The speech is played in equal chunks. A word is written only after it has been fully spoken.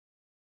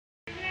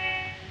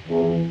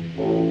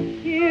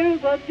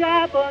Here's a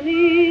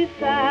Japanese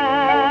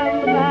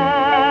sandman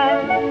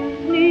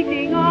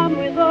sneaking on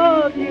with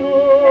a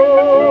duel.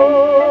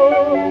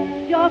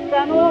 Just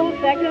an old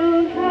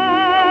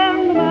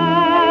second-hand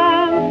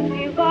man,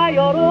 he'll buy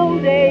your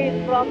old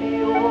days from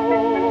you.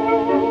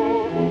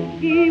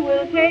 He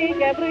will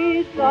take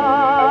every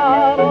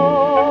sorrow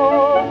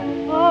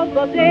of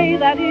the day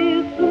that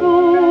is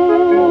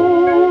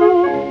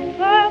through,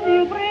 and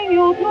he'll bring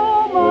you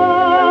tomorrow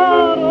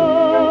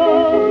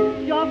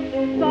just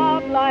to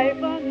start life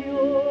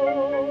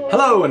anew.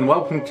 Hello and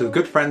welcome to the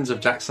Good Friends of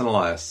Jackson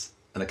Elias,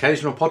 an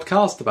occasional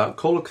podcast about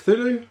Call of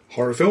Cthulhu,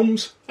 horror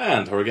films,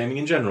 and horror gaming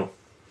in general.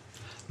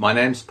 My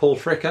name's Paul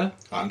Fricker.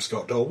 I'm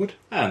Scott Dorwood.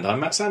 And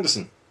I'm Matt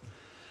Sanderson.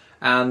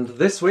 And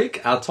this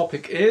week our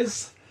topic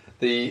is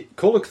the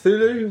Call of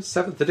Cthulhu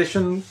 7th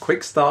edition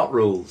Quick Start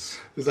Rules.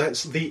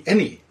 That's the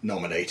ENnie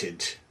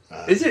nominated.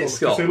 Is it, Call of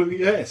Scott? Cthulhu,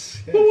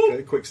 yes.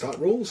 Yeah, Quick Start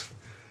Rules.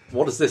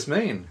 What does this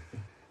mean?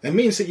 It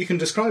means that you can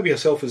describe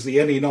yourself as the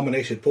ENnie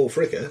nominated Paul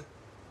Fricker.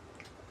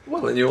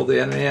 Well, then you're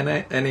the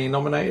ENnie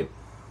nominated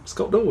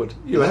Scott Dorwood.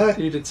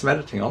 You did some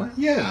editing on it.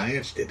 Yeah, I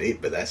edited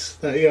it, but that's...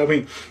 I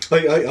mean,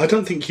 I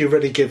don't think you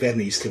really give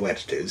ENnies to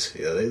editors.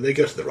 You know, they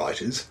go to the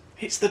writers.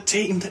 It's the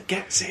team that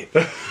gets it.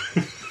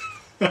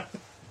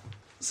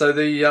 So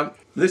the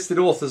listed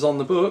authors on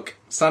the book,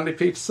 Sandy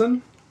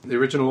Peterson, the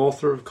original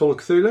author of Call of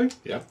Cthulhu.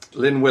 Yeah.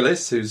 Lynn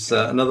Willis, who's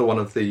another one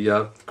of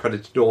the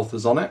credited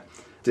authors on it,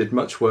 did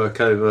much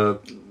work over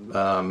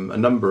a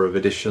number of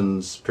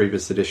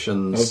previous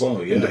editions,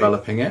 in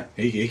developing it.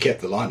 He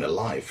kept the line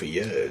alive for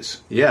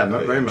years. Yeah,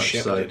 very much so.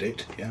 Shepherded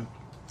it,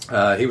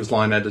 yeah. He was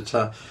line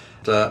editor.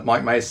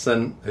 Mike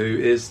Mason, who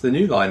is the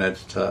new line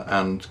editor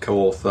and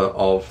co-author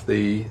of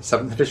the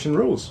 7th edition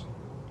rules.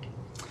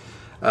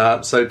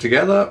 So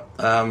together,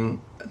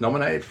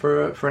 nominated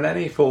for an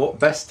ENnie for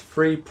Best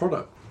Free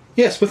Product.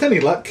 Yes, with any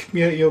luck,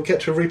 you'll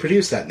get to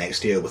reproduce that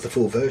next year with the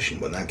full version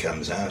when that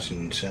comes out,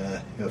 and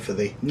for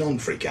the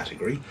non-free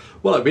category.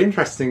 Well, it'll be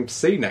interesting to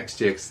see next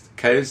year, because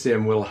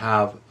Chaosium will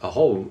have a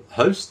whole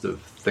host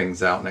of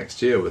things out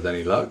next year with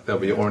any luck.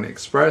 There'll be Orient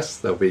Express,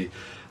 there'll be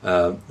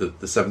the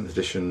 7th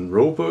edition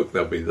rulebook,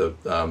 there'll be the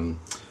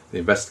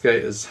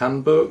Investigator's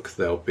Handbook,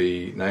 there'll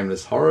be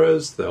Nameless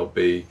Horrors, there'll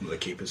be The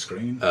Keeper's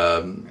Screen,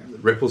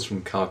 Ripples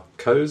from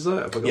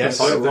Carcosa. Have I got Yes,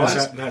 the title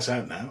right? that's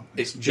out now.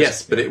 It's just,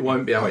 Yes, but it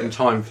won't be out in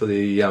time for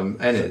the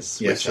ENnies,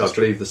 Yes, which I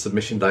believe the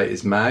submission date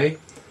is May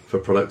for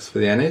products for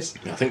the ENnies.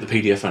 I think the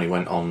PDF only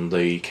went on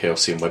the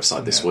Chaosium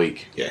website this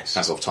week, Yes.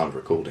 as of time of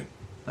recording.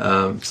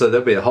 So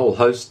there'll be a whole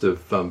host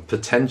of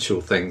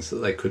potential things that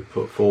they could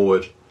put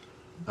forward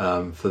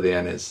for the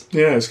ENnies.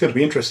 Yeah, it's going to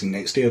be interesting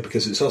next year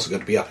because it's also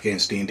going to be up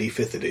against D&D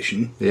 5th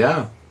edition.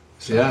 Yeah,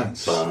 So yeah.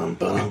 Bum,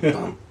 bum,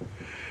 bum.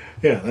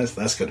 Yeah,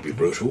 that's going to be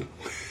brutal.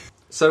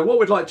 So what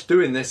we'd like to do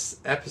in this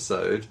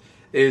episode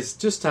is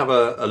just have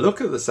a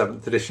look at the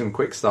 7th edition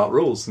Quick Start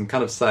rules and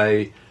kind of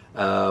say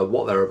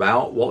what they're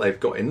about, what they've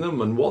got in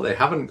them, and what they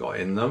haven't got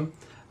in them.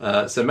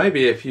 So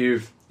maybe if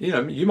you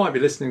might be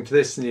listening to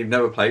this and you've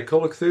never played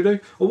Call of Cthulhu,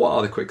 well, what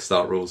are the Quick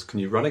Start rules? Can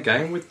you run a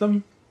game with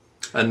them?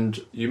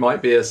 And you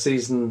might be a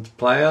seasoned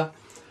player.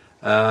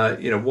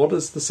 What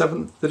does the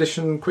 7th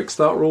edition Quick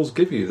Start rules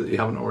give you that you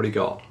haven't already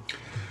got?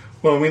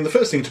 Well, I mean, the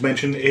first thing to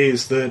mention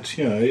is that,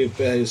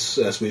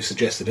 as we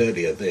suggested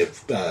earlier, they're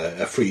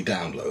a free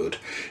download.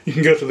 You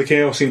can go to the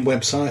Chaosium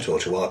website or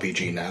to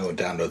RPG Now and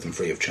download them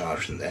free of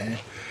charge from there.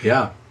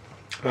 Yeah.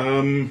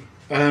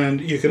 And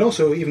you can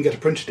also even get a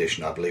print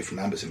edition, I believe, from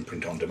Amazon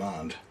Print on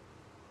Demand.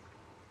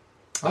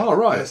 Oh,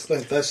 right.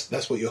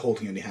 That's what you're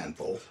holding in your hand,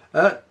 Paul.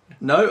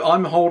 No,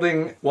 I'm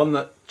holding one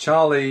that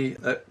Charlie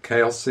at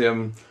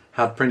Chaosium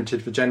had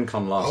printed for Gen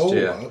Con last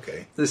year. Oh,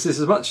 okay. This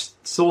is a much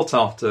sought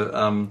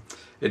after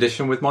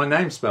edition with my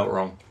name spelt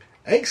wrong.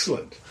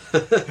 Excellent.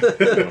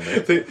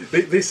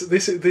 This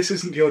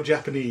isn't your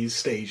Japanese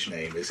stage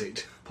name, is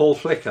it? Paul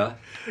Flicker.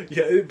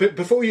 Yeah, but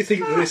before you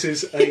think that this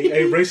is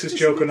a racist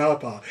joke on our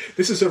part,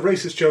 this is a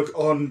racist joke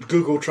on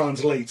Google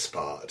Translate's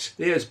part.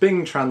 Yeah, it's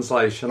Bing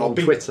translation on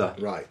Twitter.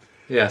 Right.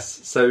 Yes,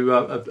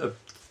 so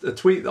a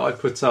tweet that I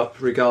put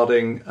up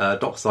regarding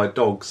Dockside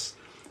Dogs,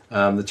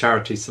 the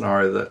charity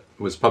scenario that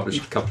was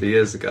published a couple of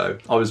years ago.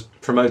 I was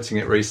promoting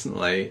it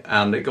recently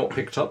and it got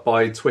picked up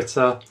by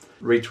Twitter,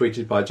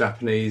 retweeted by a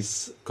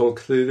Japanese Call of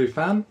Cthulhu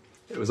fan.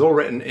 It was all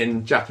written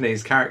in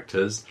Japanese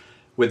characters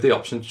with the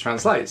option to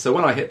translate. So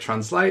when I hit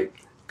translate,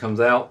 it comes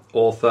out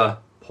author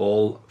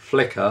Paul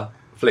Flicker,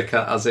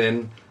 Flicker as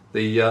in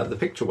the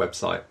picture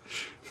website.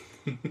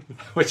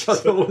 Which I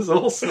thought was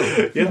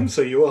awesome. Yeah,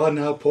 so you are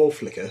now Paul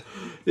Flicker.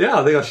 Yeah,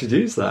 I think I should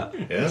use that.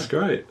 Yeah. That's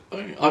great.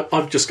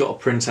 I've just got a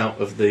printout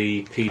of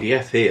the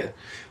PDF here.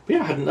 But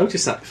yeah, I hadn't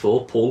noticed that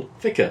before. Paul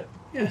Ficker.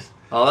 Yes.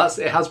 Oh,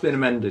 it has been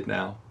amended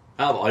now.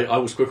 Oh, I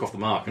was quick off the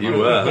mark. You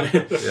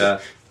were. Yeah.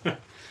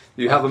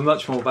 You have a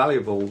much more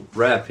valuable,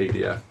 rare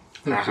PDF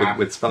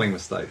with spelling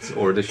mistakes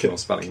or additional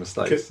spelling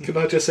mistakes. Can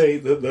I just say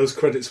that those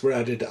credits were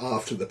added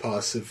after the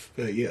pass of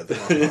the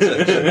last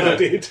section I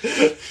did.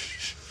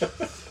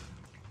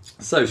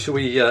 So, shall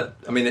we? I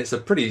mean, it's a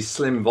pretty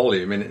slim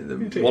volume.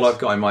 What I've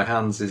got in my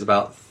hands is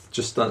about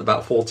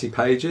 40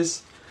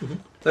 pages. Mm-hmm.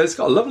 So it's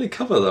got a lovely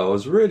cover, though. I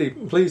was really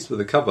pleased with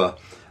the cover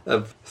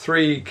of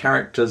 3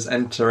 characters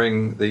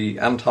entering the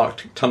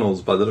Antarctic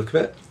tunnels, by the look of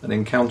it, and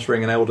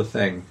encountering an elder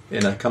thing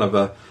in a kind of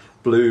a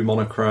blue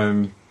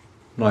monochrome,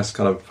 nice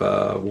kind of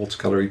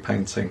watercolour-y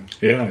painting.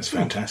 Yeah, it's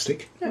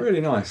fantastic. Yeah.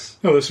 Really nice.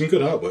 Oh, there's some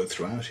good artwork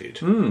throughout it.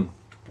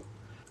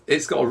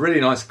 It's got a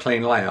really nice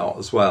clean layout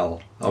as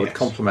well. I would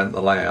compliment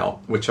the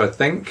layout, which I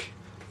think...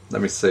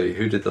 Let me see,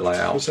 who did the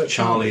layout? Was that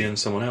Charlie and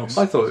someone else?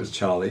 I thought it was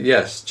Charlie.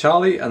 Yes,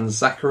 Charlie and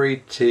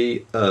Zachary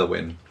T.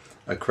 Irwin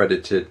are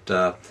credited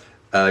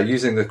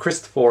using the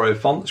Cristoforo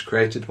font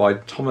created by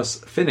Thomas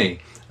Finney.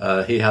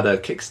 He had a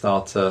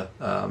Kickstarter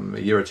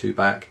a year or two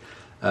back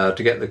to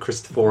get the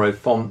Cristoforo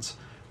font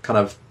kind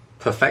of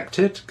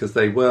perfected, because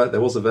there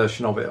was a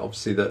version of it,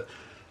 obviously, that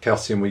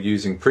Chaosium were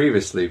using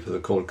previously for the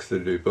Call of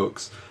Cthulhu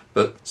books,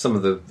 but some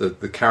of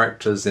the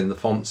characters in the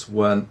fonts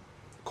weren't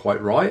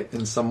quite right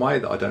in some way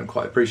that I don't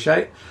quite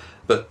appreciate.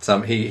 But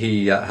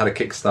he had a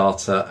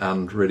Kickstarter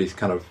and really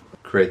kind of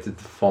created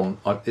the font.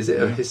 Is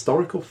it a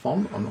historical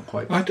font? I'm not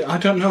quite... I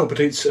don't know, but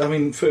it's... I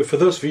mean, for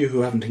those of you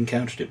who haven't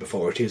encountered it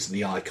before, it is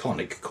the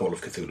iconic Call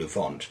of Cthulhu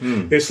font.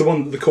 It's the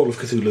one that the Call of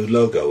Cthulhu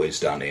logo is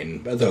done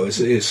in, though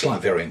it's a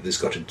slight variant that's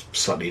got a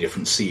slightly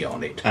different C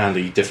on it. And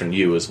a different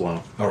U as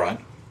well. All right.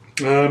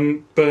 He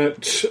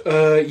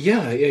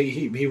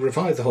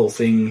revived the whole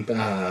thing...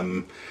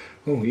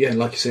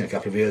 like you say, a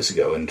couple of years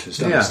ago, and has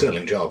done a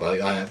sterling job.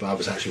 I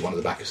was actually one of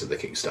the backers of the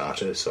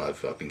Kickstarter, so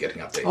I've been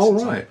getting updates. Oh,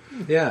 right.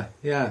 Yeah.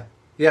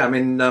 I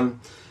mean,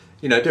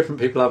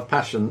 different people have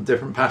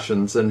different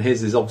passions, and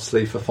his is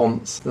obviously for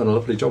fonts. Done a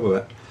lovely job of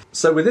it.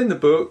 So within the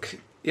book,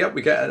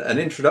 we get an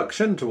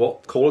introduction to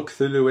what Call of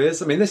Cthulhu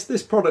is. I mean,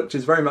 this product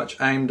is very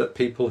much aimed at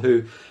people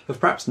who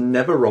have perhaps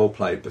never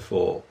role-played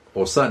before,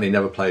 or certainly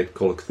never played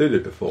Call of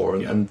Cthulhu before,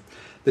 and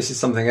this is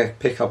something they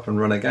pick up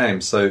and run a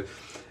game. So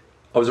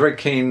I was very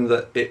keen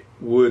that it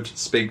would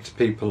speak to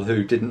people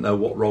who didn't know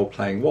what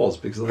role-playing was,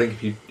 because I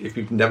think if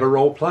you've never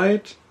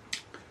role-played,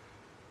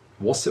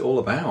 what's it all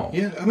about?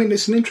 Yeah, I mean,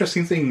 it's an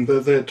interesting thing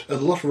that a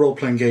lot of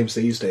role-playing games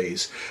these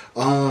days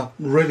are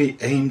really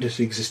aimed at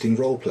existing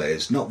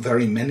role-players. Not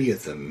very many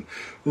of them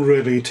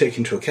really take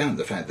into account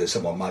the fact that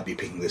someone might be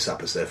picking this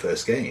up as their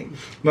first game.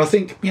 And I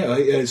think,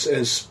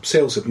 as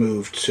sales have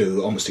moved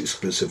to almost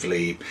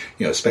exclusively,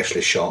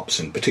 specialist shops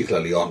and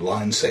particularly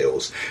online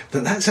sales,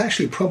 that's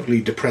actually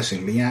probably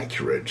depressingly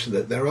accurate.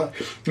 That there are,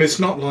 it's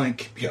not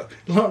like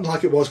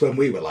it was when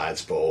we were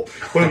lads, Paul,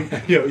 when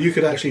you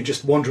could actually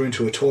just wander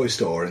into a toy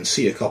store and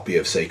see a copy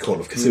of, say, Call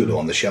of Cthulhu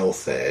on the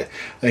shelf there.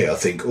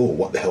 Think, oh,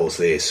 what the hell's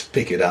this?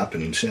 Pick it up,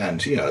 and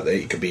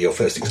it could be your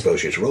first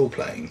exposure to role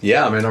playing.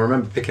 Yeah, I mean, I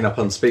remember picking up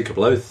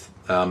Unspeakable Oath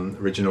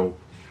original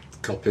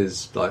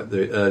copies, like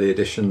the early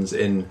editions,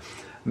 in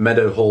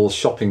Meadowhall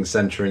Shopping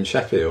Centre in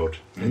Sheffield,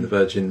 in the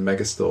Virgin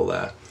Megastore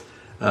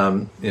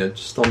there.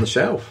 Just on the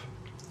shelf.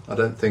 I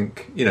don't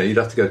think you'd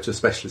have to go to a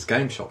specialist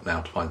game shop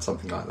now to find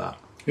something like that.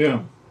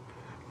 Yeah,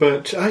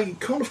 but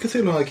Call of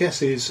Cthulhu, I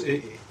guess,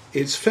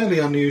 it's fairly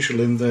unusual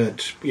in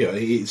that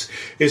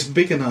it's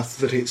big enough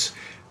that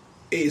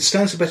it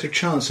stands a better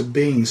chance of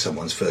being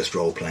someone's first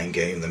role-playing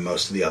game than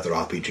most of the other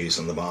RPGs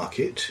on the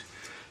market.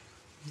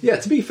 Yeah,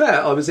 to be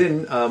fair, I was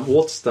in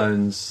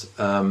Waterstones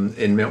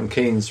in Milton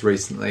Keynes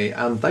recently,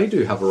 and they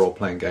do have a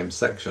role-playing game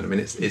section. I mean,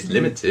 it's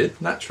limited,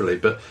 naturally,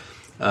 but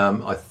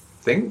I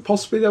think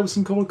possibly there was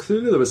some Call of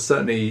Cthulhu. There was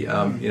certainly,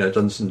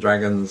 Dungeons and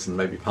Dragons and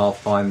maybe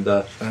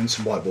Pathfinder. And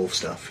some White Wolf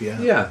stuff,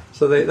 yeah. Yeah,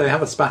 so they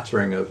have a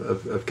spattering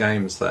of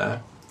games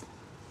there.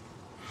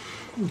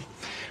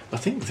 I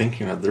think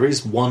thinking about it, there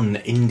is one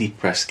indie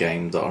press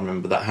game that I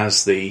remember that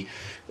has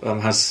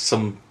has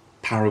some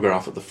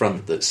paragraph at the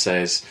front that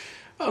says,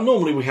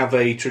 normally we have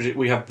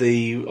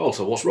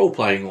so what's role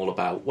playing all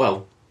about?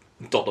 Well, ...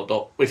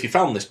 If you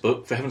found this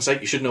book, for heaven's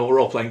sake, you should know what a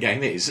role playing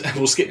game is.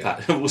 We'll skip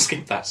that. We'll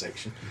skip that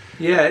section.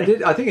 Yeah, it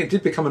did. I think it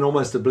did become an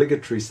almost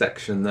obligatory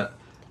section that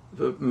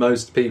for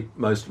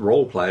most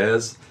role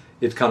players,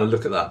 you'd kind of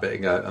look at that bit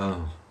and go,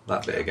 oh,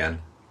 that bit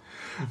again.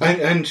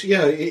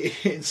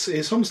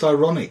 It's almost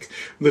ironic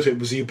that it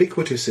was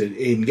ubiquitous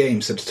in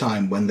games at a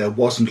time when there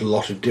wasn't a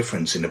lot of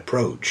difference in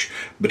approach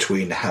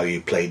between how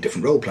you played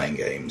different role-playing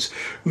games.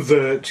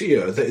 That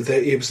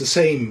it was the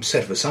same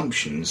set of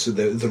assumptions.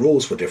 The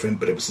rules were different,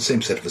 but it was the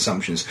same set of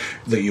assumptions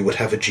that you would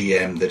have a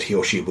GM, that he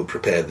or she would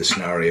prepare the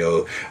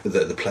scenario,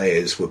 that the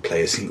players would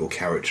play a single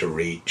character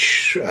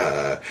each,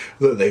 that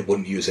they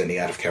wouldn't use any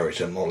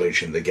out-of-character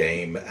knowledge in the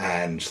game,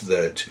 and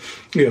that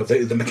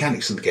the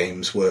mechanics of the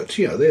games worked.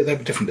 They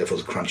were different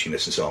levels of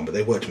crunchiness and so on, but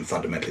they worked in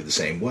fundamentally the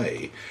same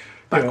way.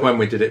 Back when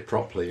we did it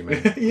properly, you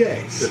mean?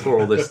 Yes.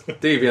 Before all this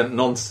deviant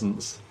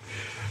nonsense.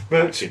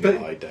 Back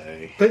in my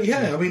day. But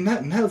yeah, I mean,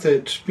 now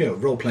that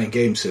role-playing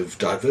games have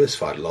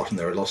diversified a lot and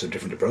there are lots of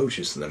different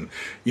approaches to them,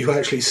 you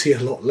actually see a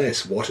lot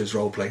less what is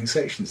role-playing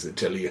sections that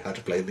tell you how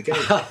to play the game.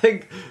 I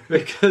think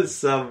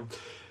because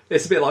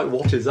it's a bit like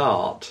what is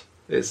art.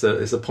 It's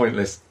a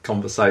pointless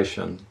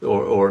conversation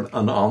or an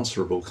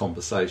unanswerable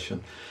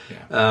conversation.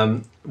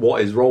 Yeah.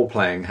 What is role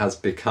playing has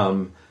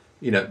become,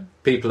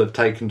 people have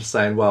taken to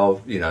saying,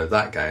 well,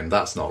 that game,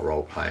 that's not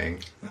role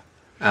playing,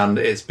 and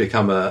it's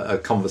become a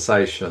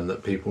conversation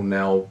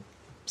that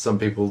some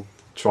people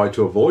try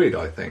to avoid,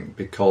 I think,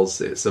 because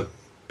it's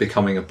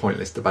becoming a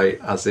pointless debate,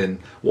 as in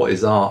what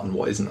is art and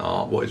what isn't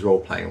art, what is role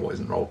playing and what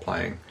isn't role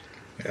playing.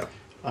 Yeah.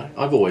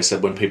 I've always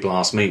said, when people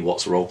ask me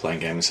what's a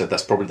role-playing game, I said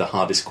that's probably the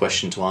hardest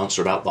question to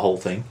answer about the whole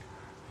thing.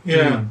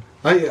 Yeah.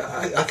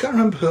 I can't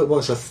remember who it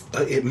was.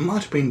 It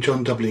might have been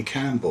John W.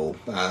 Campbell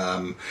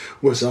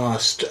was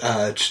asked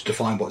to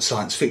define what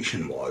science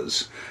fiction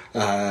was.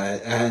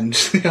 And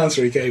the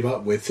answer he came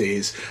up with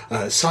is,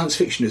 science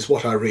fiction is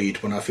what I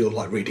read when I feel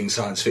like reading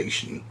science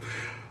fiction.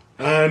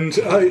 And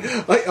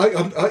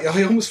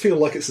I almost feel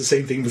like it's the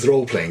same thing with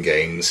role-playing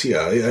games.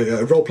 Yeah,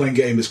 a role-playing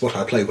game is what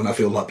I play when I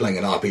feel like playing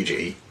an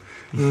RPG.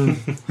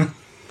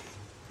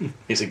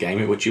 It's a game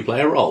in which you play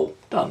a role.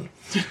 Done.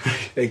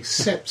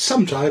 Except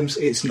sometimes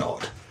it's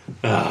not.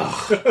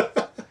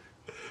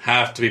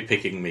 Have to be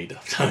picking me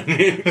up, don't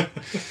you?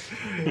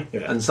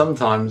 Yeah. And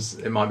sometimes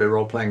it might be a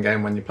role-playing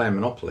game when you play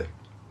Monopoly.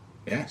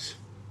 Yes.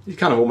 You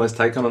kind of almost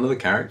take on another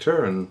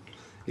character, and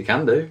you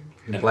can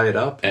play it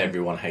up.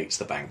 Everyone hates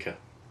the banker.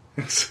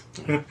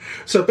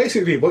 So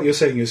basically what you're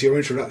saying is your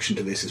introduction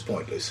to this is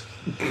pointless.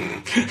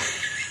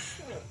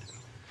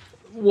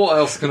 What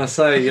else can I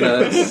say?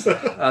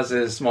 As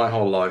is my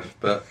whole life,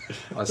 but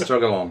I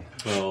struggle on.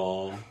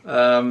 Oh.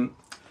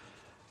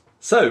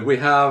 So we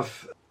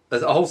have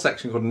a whole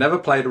section called Never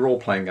Played a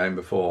Role-Playing Game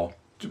Before,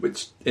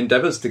 which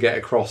endeavours to get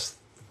across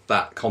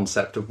that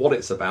concept of what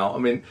it's about. I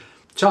mean,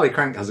 Charlie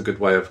Crank has a good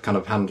way of kind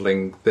of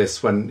handling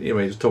this when he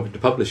was talking to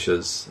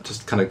publishers,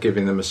 just kind of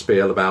giving them a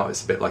spiel about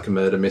it's a bit like a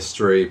murder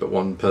mystery, but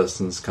one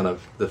person's kind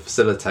of the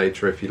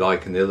facilitator, if you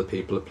like, and the other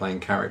people are playing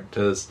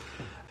characters.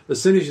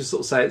 As soon as you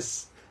sort of say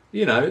it's,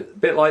 a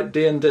bit like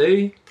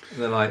D&D, and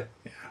they're like,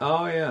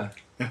 oh yeah.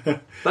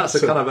 That's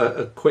a kind of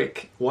a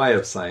quick way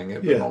of saying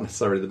it, but not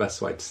necessarily the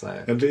best way to say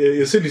it. And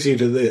as soon as you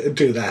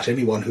do that,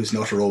 anyone who's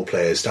not a role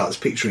player starts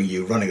picturing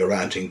you running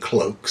around in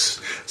cloaks,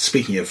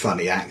 speaking in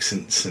funny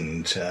accents,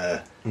 and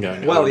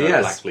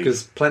yes,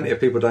 because plenty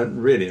of people don't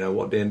really know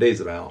what D&D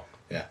is about.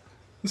 Yeah.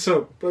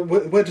 So,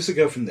 where does it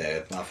go from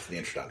there after the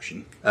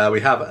introduction?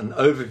 We have an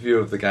overview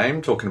of the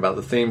game, talking about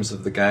the themes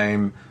of the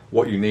game,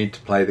 what you need to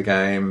play the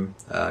game,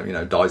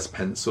 dice,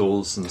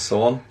 pencils, and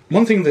so on.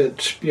 One thing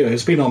that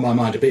has been on my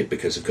mind a bit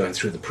because of going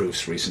through the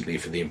proofs recently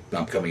for the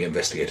upcoming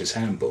Investigator's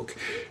Handbook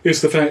is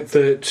the fact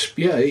that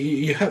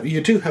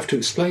you do have to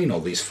explain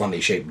all these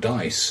funny shaped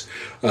dice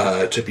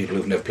to people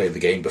who've never played the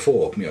game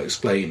before.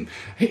 Explain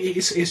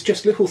it's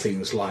just little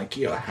things like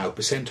how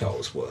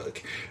percentiles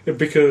work,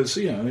 because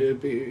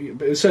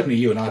certainly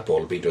you and I, Paul,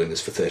 have been doing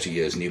this for 30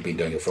 years, and you've been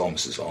doing it for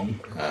almost as long.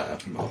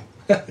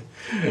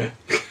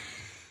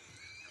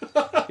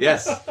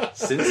 Yes,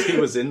 since he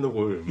was in the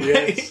womb.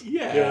 Yes.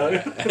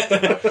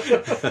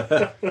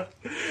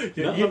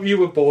 You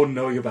were born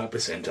knowing about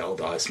percentile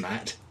dice,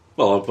 Matt.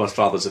 Well, my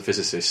father's a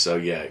physicist, so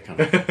it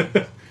kind of...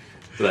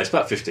 But it's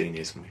about 15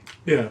 years for me.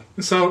 Yeah.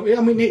 So,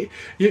 I mean,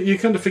 you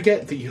kind of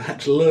forget that you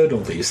had to learn all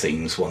these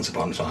things once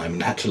upon a time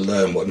and had to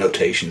learn what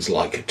notations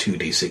like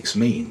 2d6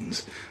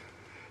 means.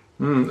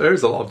 There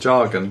is a lot of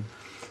jargon,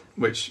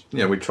 which,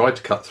 we tried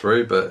to cut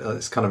through, but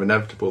it's kind of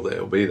inevitable that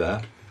it'll be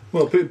there.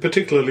 Well,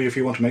 particularly if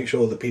you want to make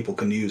sure that people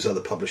can use other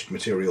published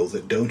material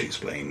that don't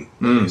explain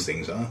what these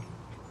things are.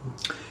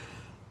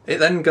 It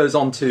then goes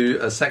on to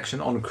a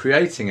section on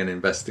creating an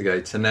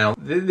investigator. Now,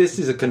 this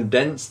is a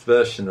condensed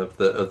version of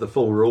the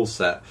full rule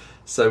set.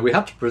 So we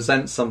had to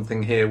present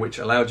something here which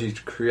allowed you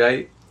to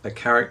create a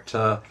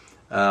character,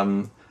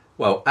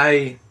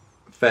 A,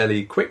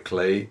 fairly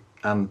quickly,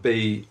 and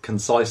B,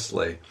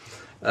 concisely.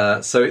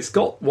 So it's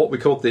got what we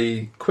call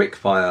the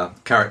quickfire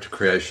character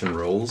creation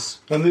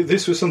rules. And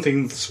this was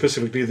something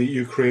specifically that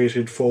you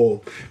created for,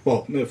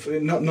 not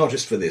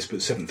just for this, but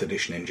 7th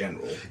edition in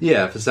general.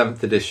 Yeah, for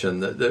 7th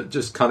edition, that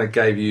just kind of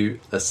gave you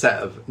a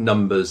set of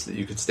numbers that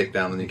you could stick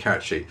down on your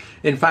character sheet.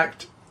 In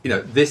fact,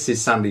 this is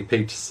Sandy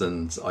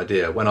Peterson's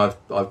idea. When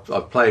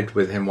I've played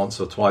with him once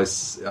or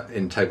twice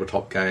in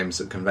tabletop games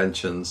at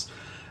conventions,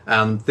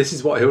 and this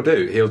is what he'll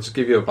do. He'll just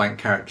give you a blank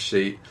character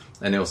sheet,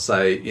 and he'll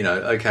say,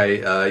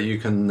 you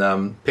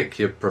can pick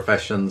your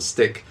profession,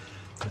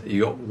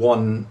 you got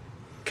one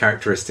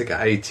characteristic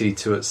at 80,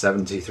 2 at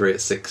 70, 3 at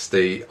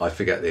 60, I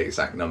forget the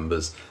exact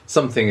numbers,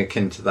 something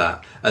akin to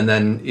that. And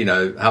then,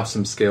 have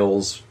some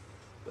skills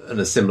and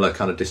a similar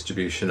kind of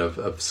distribution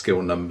of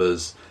skill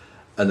numbers.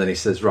 And then he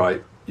says,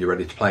 right, you're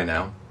ready to play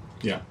now.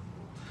 Yeah.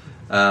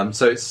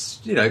 So it's,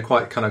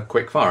 quite kind of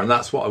quick fire. And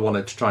that's what I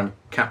wanted to try and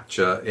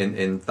capture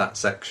in that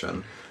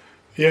section.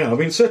 Yeah, I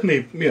mean,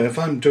 certainly, if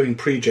I'm doing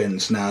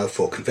pre-gens now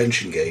for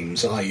convention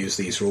games, I use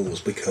these rules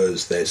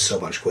because they're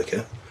so much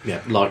quicker.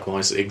 Yeah,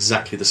 likewise,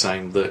 exactly the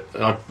same. That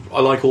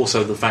I like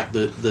also the fact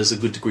that there's a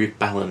good degree of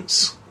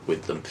balance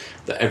with them,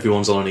 that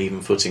everyone's on an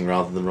even footing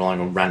rather than relying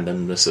on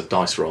randomness of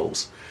dice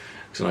rolls.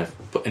 Because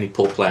if any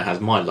poor player has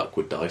my luck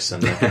with dice,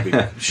 and they'll be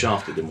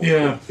shafted in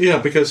one. Yeah,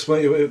 because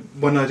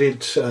when I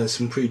did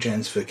some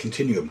pre-gens for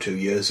Continuum 2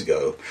 years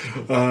ago,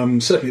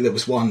 certainly there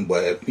was one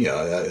where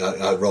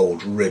I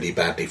rolled really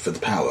badly for the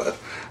power,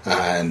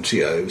 and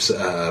it was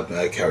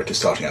a character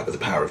starting out with a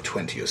power of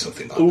 20 or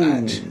something like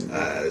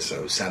that,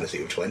 so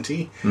sanity of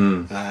 20,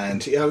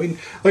 and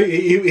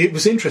it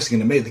was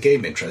interesting and it made the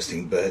game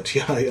interesting, but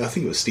I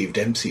think it was Steve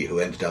Dempsey who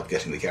ended up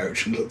getting the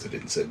character and looked at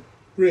it and said,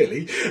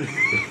 "Really?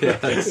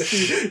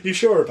 Yes. You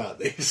sure about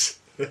this?"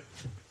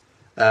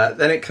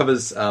 Then it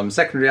covers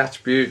secondary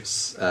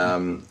attributes,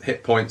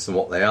 hit points and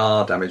what they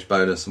are, damage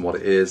bonus and what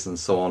it is, and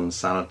so on,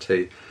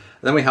 sanity.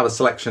 And then we have a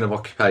selection of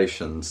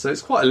occupations. So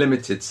it's quite a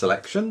limited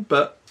selection,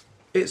 but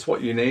it's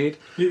what you need.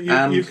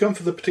 You've gone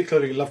for the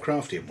particularly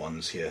Lovecraftian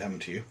ones here,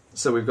 haven't you?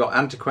 So we've got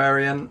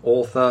antiquarian,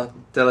 author,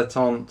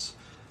 dilettante,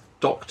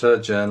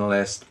 doctor,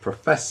 journalist,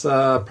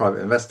 professor, private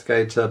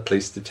investigator,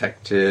 police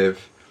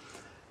detective,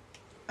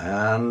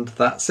 and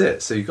that's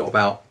it. So you've got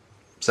about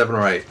 7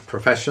 or 8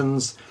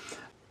 professions.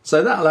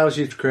 So that allows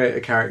you to create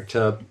a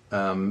character,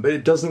 but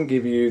it doesn't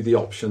give you the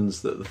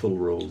options that the full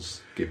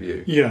rules give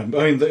you. Yeah,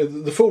 I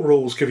mean, the full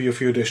rules give you a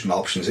few additional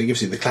options. It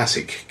gives you the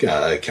classic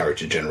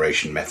character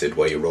generation method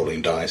where you're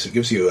rolling dice. It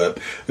gives you a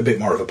bit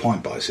more of a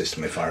point-buy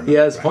system, if I remember.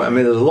 Yeah, there's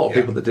a lot of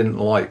people that didn't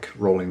like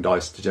rolling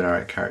dice to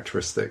generate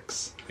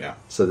characteristics. Yeah.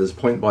 So there's a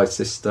point-buy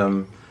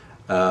system.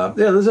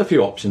 There's a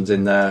few options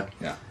in there.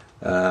 Yeah.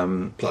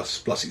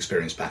 Plus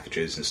experience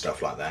packages and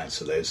stuff like that.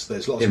 So there's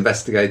lots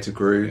investigator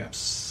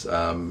groups.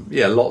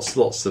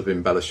 Lots of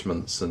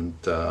embellishments and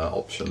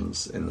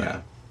options in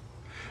there.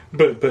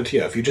 But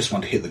if you just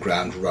want to hit the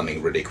ground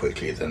running really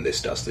quickly, then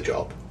this does the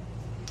job.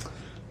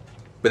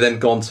 We then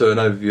gone to an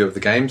overview of the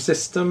game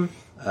system,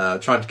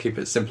 trying to keep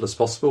it as simple as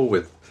possible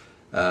with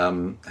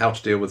how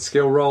to deal with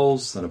skill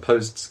rolls and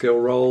opposed skill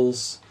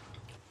rolls.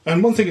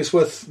 And one thing it's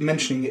worth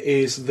mentioning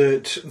is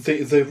that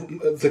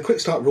the Quick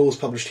Start rules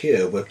published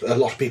here were a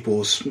lot of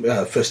people's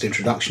first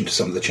introduction to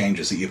some of the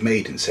changes that you've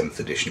made in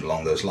 7th edition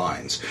along those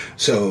lines.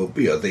 So,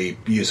 the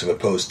use of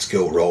opposed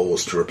skill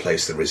rolls to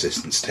replace the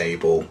resistance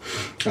table,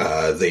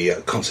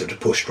 the concept of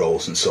pushed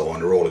rolls and so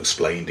on are all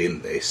explained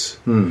in this.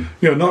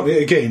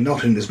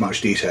 Not in as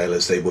much detail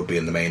as they would be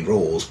in the main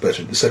rules, but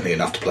certainly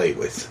enough to play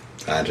with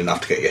and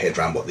enough to get your head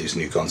around what these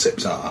new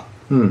concepts are.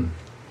 We've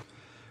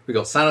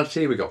got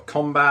sanity, we've got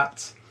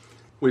combat.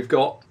 We've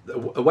got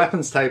a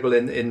weapons table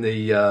in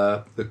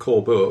the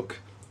core book,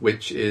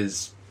 which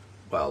is,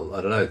 2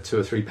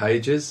 or 3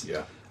 pages.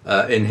 Yeah.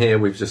 In here,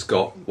 we've just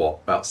got,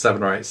 about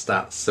 7 or 8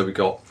 stats. So we've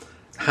got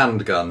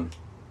handgun,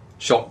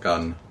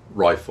 shotgun,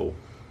 rifle.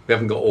 We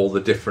haven't got all the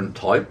different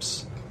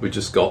types. We've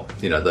just got,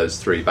 those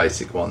 3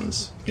 basic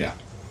ones. Yeah.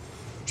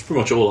 It's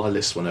pretty much all I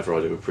list whenever I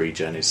do a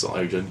pre-gen. Is that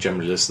I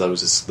generally list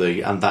those as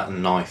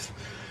and knife.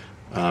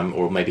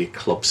 Or maybe a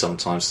club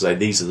sometimes to say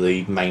these are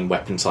the main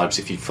weapon types.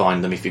 If you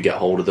find them, if you get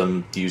hold of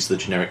them, use the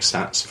generic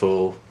stats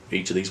for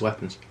each of these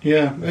weapons.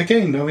 Yeah,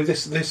 again, I mean,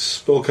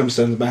 this all comes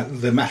down to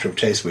the matter of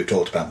taste we've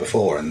talked about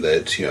before, and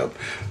that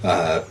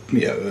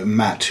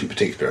Matt in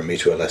particular, and me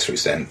to a lesser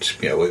extent,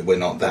 we're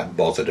not that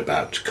bothered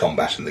about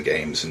combat in the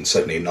games, and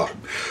certainly not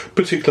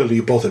particularly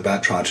bothered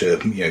about trying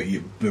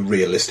to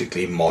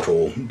realistically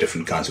model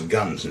different kinds of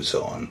guns and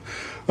so on.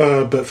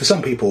 But for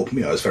some people,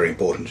 it's very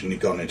important, and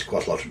you've gone into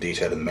quite a lot of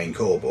detail in the main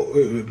rule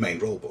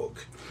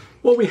book.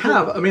 Well, we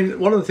have. I mean,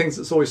 one of the things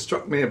that's always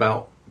struck me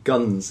about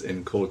guns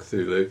in Call of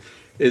Cthulhu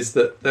is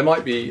that there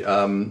might be,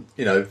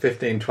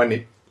 15,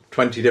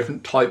 20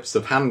 different types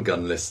of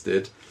handgun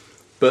listed,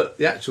 but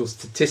the actual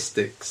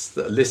statistics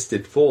that are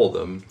listed for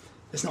them,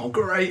 there's not a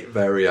great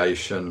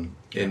variation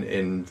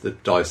in the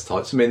dice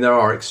types. I mean, there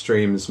are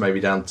extremes,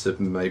 maybe down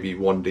to maybe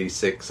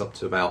 1d6 up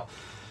to about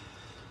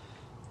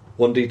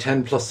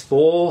 1d10 plus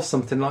 4,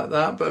 something like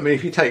that. But I mean,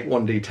 if you take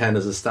 1d10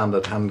 as a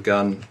standard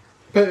handgun.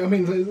 But I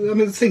mean,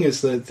 the thing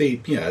is that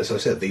as I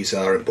said, these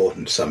are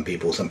important to some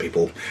people. Some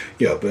people,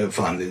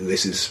 find that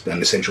this is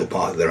an essential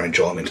part of their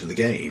enjoyment of the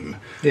game.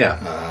 Yeah.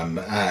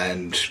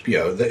 And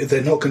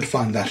they're not going to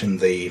find that in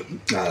the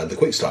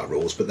Quick Start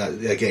rules. But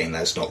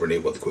that's not really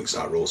what the Quick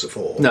Start rules are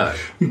for. No.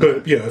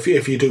 But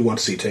if you do want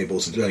to see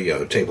tables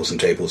and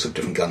tables of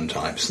different gun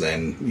types,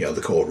 then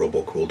the core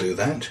rulebook will do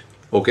that.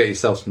 Or get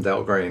yourself some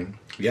Delta Green.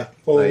 Yeah.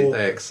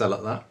 They excel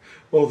at that.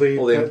 Or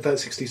that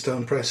 60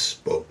 Stone Press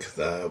book,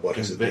 what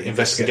is it? The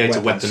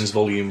Investigator Weapons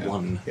Volume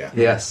 1. Yeah.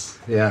 Yes,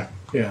 yeah.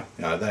 Yeah,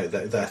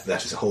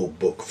 that is a whole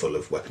book full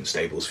of weapons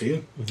tables for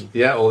you. Mm-hmm.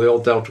 Yeah, or the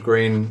old Delta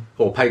Green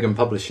or Pagan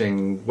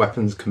Publishing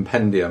Weapons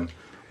Compendium,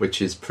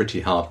 which is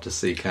pretty hard to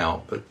seek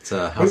out, but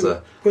has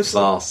a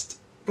vast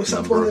Was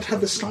that the one that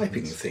had the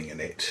sniping thing in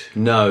it?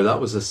 No,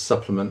 that was a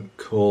supplement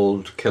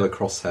called Killer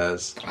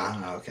Crosshairs.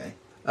 Ah, okay.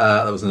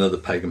 That was another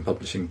Pagan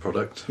Publishing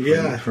product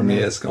from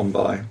years gone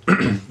by,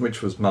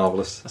 which was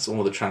marvellous. That's one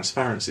of the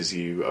transparencies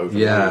you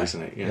overlay,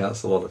 isn't it? Yeah,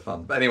 that's a lot of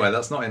fun. But anyway,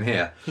 that's not in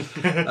here.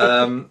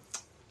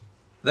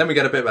 Then we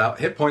get a bit about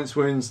hit points,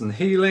 wounds and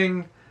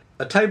healing.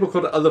 a table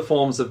called Other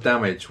Forms of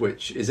Damage,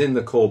 which is in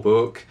the core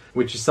book,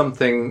 which is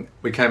something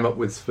we came up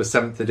with for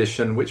 7th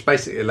edition, which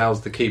basically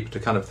allows the keeper to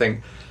kind of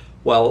think,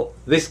 well,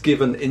 this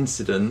given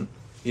incident,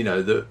 you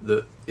know,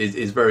 that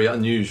is very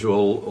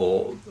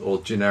unusual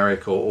or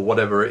generic or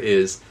whatever it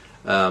is.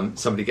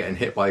 Somebody getting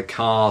hit by a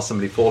car,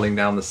 somebody falling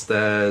down the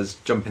stairs,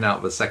 jumping out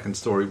of a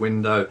 2nd-story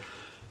window.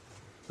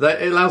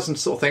 That it allows them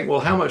to sort of think,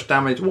 well, how much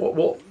damage?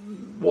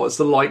 What's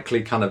the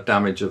likely kind of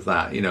damage of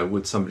that? You know,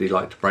 would somebody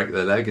like to break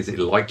their leg? Is it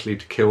likely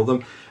to kill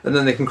them? And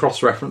then they can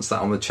cross-reference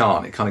that on the chart.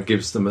 And it kind of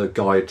gives them a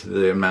guide to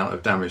the amount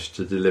of damage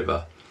to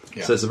deliver.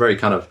 Yeah. So it's a very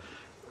kind of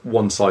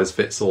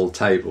one-size-fits-all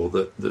table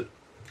that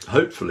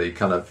hopefully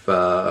kind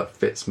of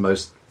fits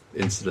most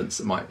incidents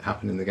that might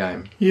happen in the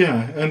game.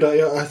 Yeah, and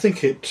I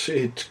think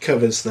it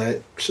covers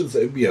that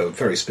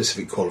very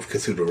specific Call of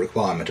Cthulhu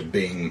requirement of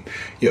being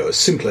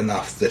simple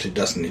enough that it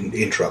doesn't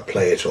interrupt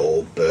play at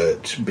all,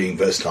 but being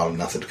versatile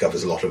enough that it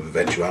covers a lot of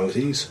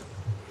eventualities.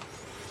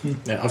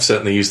 Yeah, I've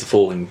certainly used the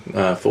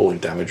falling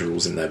damage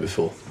rules in there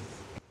before.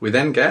 We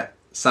then get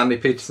Sandy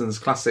Peterson's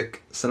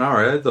classic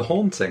scenario, The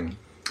Haunting.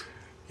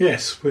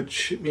 Yes,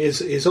 which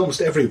is almost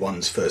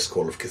everyone's first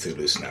Call of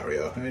Cthulhu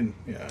scenario. I mean,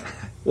 yeah.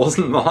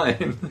 Wasn't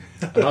mine.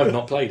 And I've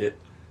not played it.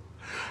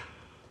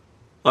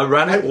 I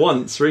ran it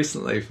once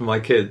recently for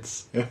my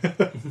kids.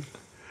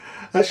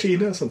 Actually, you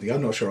know something?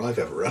 I'm not sure I've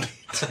ever run it.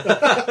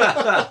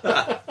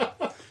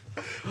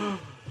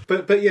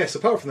 But yes,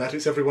 apart from that,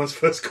 it's everyone's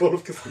first Call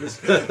of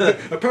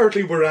Cthulhu.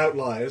 Apparently we're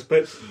outliers,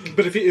 but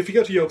if you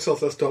go to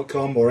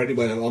yogg-sothos.com or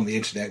anywhere on the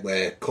internet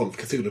where Call of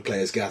Cthulhu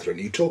players gather and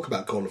you talk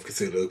about Call of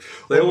Cthulhu...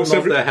 They all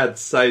nod their heads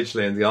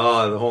sagely and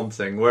go, The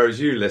Haunting. Whereas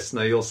you,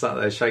 listener, you're sat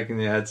there shaking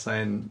your head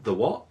saying, the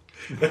what?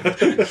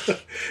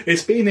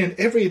 It's been in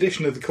every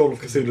edition of the Call of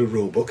Cthulhu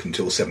rulebook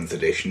until 7th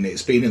edition.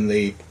 It's been in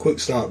the Quick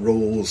Start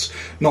rules,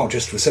 not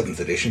just for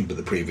 7th edition, but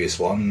the previous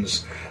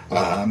ones.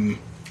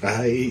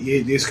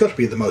 It's got to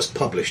be the most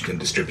published and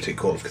distributed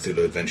Call of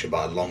Cthulhu adventure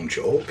by a long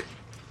chalk.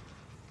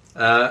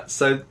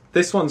 So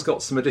this one's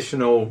got some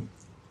additional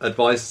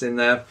advice in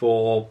there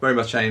for very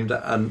much aimed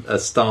at a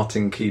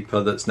starting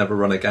keeper that's never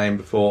run a game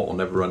before or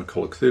never run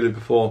Call of Cthulhu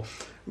before,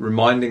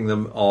 reminding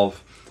them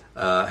of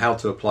how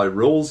to apply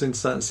rules in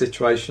certain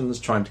situations,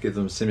 trying to give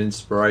them some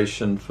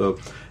inspiration for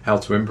how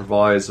to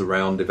improvise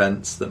around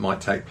events that might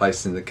take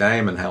place in the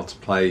game and how to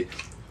play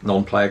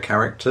non-player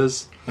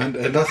characters. And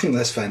I think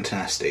that's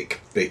fantastic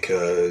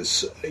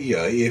because,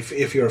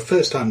 if you're a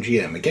first-time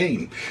GM,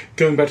 again,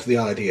 going back to the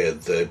idea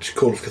that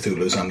Call of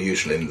Cthulhu is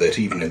unusual in that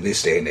even in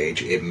this day and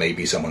age it may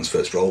be someone's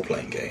first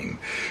role-playing game,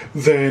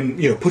 then,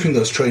 putting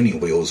those training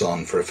wheels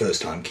on for a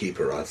first-time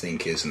keeper, I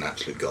think, is an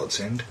absolute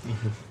godsend.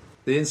 Mm-hmm.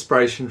 The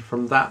inspiration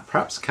from that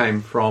perhaps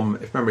came from,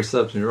 if memory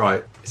serves me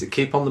right, is it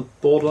Keep on the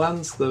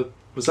Borderlands?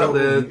 Was that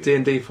the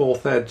D&D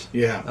 4th Ed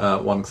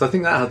one? Because I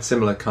think that had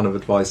similar kind of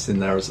advice in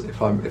there,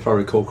 if I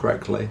recall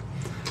correctly.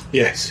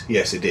 Yes,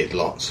 it did,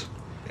 lots.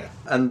 Yeah.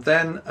 And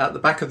then at the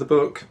back of the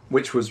book,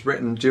 which was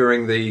written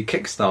during the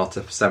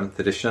Kickstarter for 7th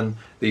edition,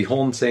 The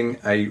Haunting,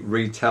 a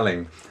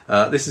Retelling.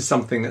 This is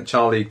something that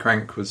Charlie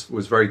Crank was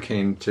very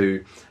keen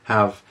to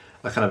have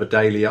a kind of a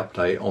daily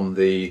update on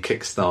the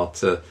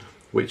Kickstarter,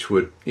 which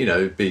would,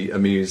 be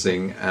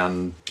amusing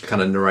and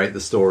kind of narrate the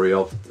story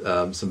of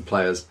some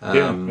players.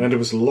 And it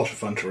was a lot of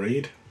fun to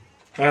read.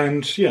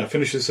 And,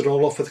 finishes it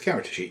all off with a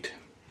character sheet.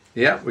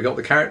 Yeah, we got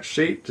the character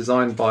sheet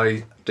designed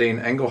by Dean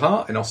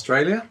Engelhart in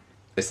Australia.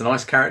 It's a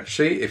nice character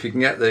sheet. If you can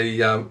get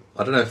the...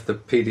 I don't know if the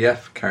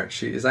PDF character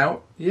sheet is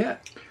out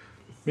yet.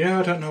 Yeah,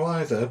 I don't know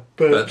either.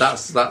 But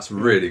that's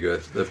really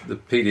good. The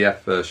PDF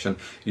version.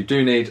 You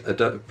do need a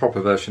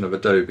proper version of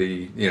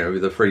Adobe,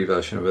 the free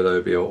version of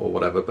Adobe or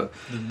whatever. But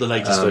the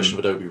latest version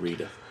of Adobe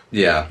Reader.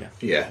 Yeah,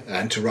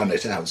 and to run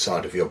it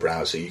outside of your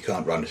browser, you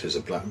can't run it as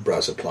a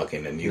browser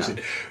plugin and use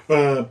it.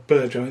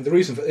 But I mean, the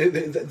reason for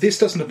this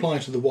doesn't apply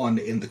to the one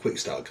in the Quick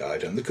Start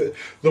Guide, and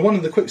the one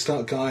in the Quick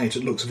Start Guide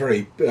looks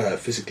very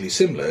physically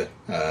similar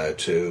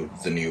to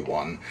the new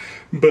one,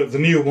 but the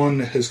new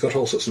one has got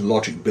all sorts of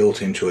logic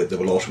built into it that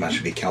will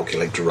automatically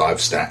calculate derived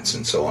stats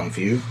and so on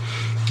for you.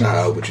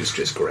 Which is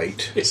just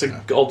great. It's a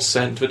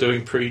godsend for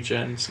doing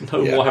pre-gens.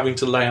 No more having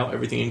to lay out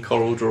everything in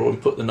CorelDRAW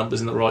and put the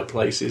numbers in the right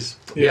places.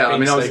 Yeah, I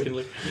mean,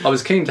 I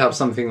was keen to have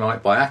something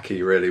like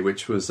Bayaki, really,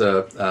 which was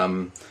a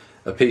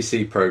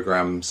PC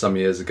program some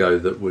years ago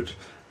that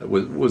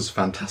was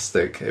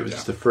fantastic. It was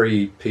just a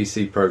free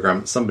PC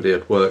program that somebody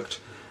had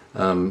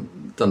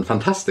done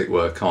fantastic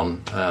work on,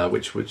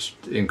 which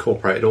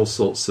incorporated all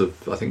sorts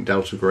of, I think,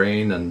 Delta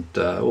Green and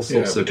all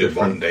sorts of different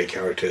modern-day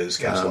characters,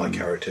 Gaslight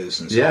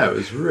characters, and so on. Yeah, it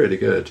was really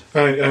good.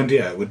 And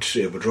it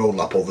would roll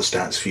up all the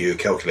stats for you,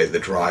 calculate the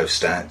drive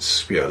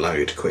stats, allow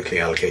you to quickly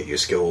allocate your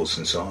skills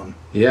and so on.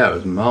 Yeah, it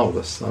was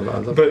marvellous. I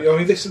loved it. But I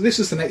mean, this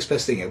is the next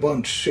best thing. It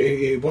won't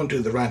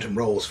do the random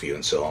rolls for you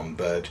and so on.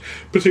 But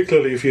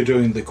particularly if you're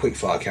doing the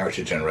quickfire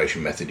character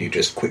generation method, you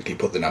just quickly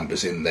put the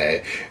numbers in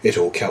there.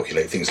 It'll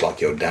calculate things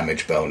like your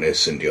damage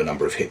bonus and your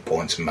number of hit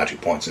points and magic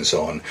points and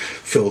so on.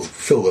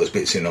 Fill those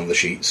bits in on the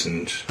sheets,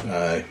 and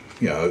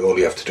all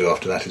you have to do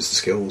after that is the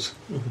skills.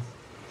 Mm-hmm.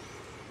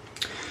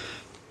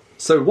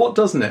 So what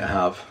doesn't it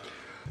have?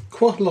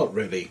 Quite a lot,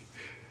 really.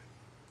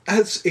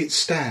 As it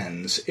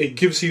stands, it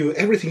gives you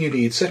everything you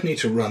need, certainly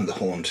to run the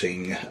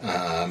haunting,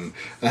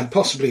 and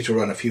possibly to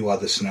run a few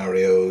other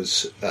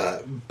scenarios.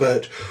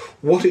 But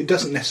what it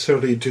doesn't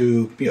necessarily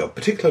do,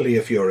 particularly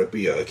if you're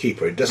a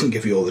keeper, it doesn't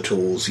give you all the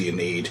tools you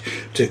need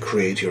to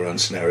create your own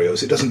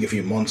scenarios. It doesn't give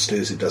you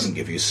monsters. It doesn't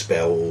give you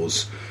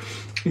spells.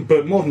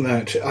 But more than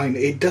that,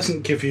 it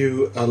doesn't give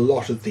you a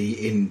lot of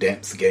the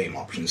in-depth game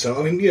options. So,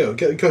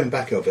 going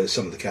back over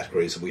some of the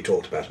categories that we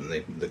talked about in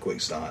the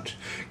Quick Start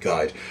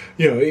guide,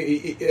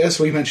 as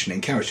we mentioned in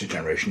character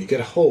generation, you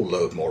get a whole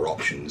load more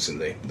options in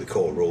the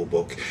core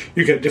rulebook.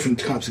 You get different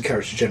types of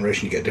character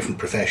generation, you get different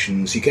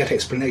professions, you get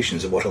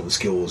explanations of what all the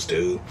skills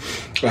do,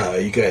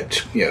 you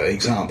get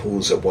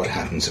examples of what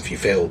happens if you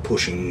fail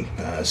pushing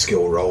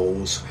skill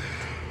rolls.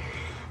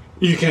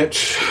 You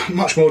get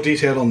much more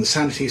detail on the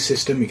sanity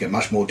system, you get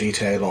much more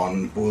detail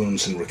on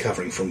wounds and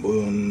recovering from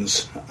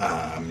wounds.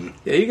 Yeah,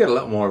 you get a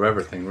lot more of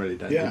everything, really,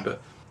 don't you?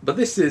 But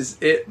this is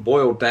it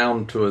boiled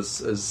down to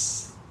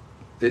as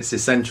its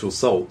essential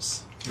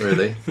salts,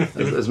 really,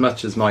 as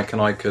much as Mike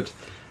and I could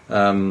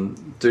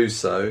do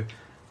so.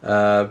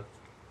 And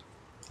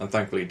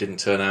thankfully it didn't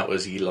turn out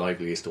as ye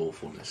liveliest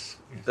awfulness.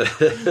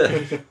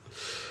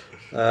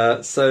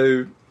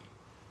 So,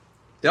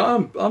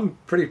 yeah, I'm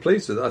pretty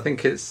pleased with it. I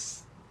think it's...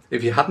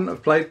 If you hadn't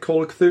have played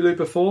Call of Cthulhu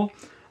before,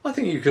 I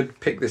think you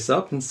could pick this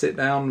up and sit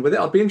down with it.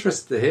 I'd be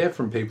interested to hear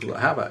from people that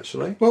have,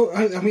 actually. Well,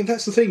 I mean,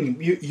 that's the thing.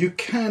 You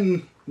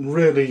can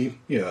really,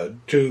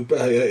 do...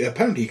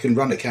 apparently you can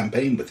run a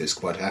campaign with this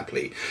quite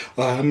happily.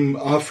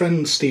 Our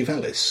friend Steve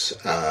Ellis,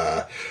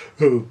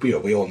 who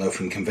we all know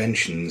from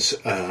conventions,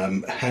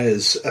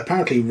 has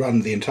apparently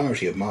run the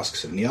entirety of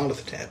Masks of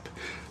Nyarlathotep,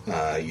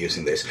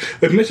 using this.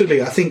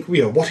 Admittedly, I think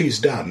what he's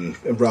done,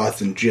 rather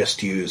than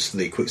just use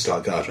the Quick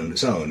Start Guide on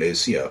its own,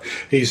 is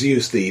he's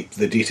used the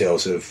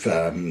details of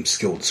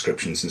skill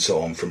descriptions and so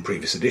on from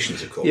previous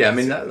editions of Call of Cthulhu. Yeah, I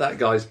mean that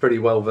guy's pretty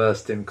well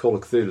versed in Call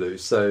of Cthulhu.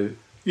 So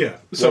yeah,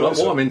 what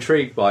I'm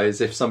intrigued by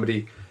is if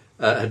somebody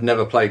had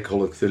never played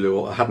Call of Cthulhu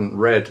or hadn't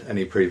read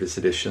any previous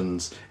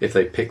editions, if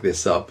they pick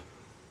this up,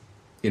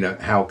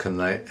 how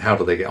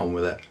do they get on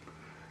with it?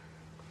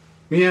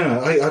 Yeah,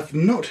 I've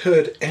not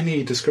heard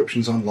any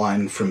descriptions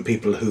online from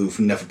people who've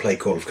never played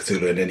Call of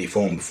Cthulhu in any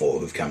form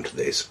before who've come to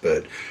this.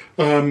 But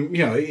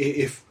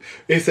if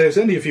there's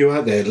any of you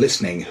out there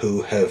listening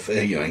who have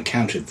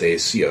encountered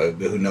this,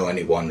 who know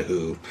anyone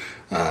who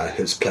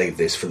has played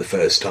this for the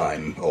first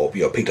time, or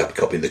picked up a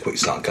copy of the Quick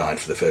Start Guide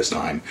for the first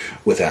time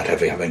without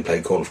having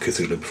played Call of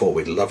Cthulhu before,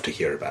 we'd love to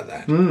hear about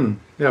that.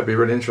 Yeah, it'd be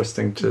really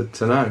interesting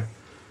to know.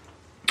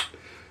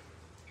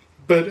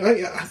 But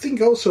I think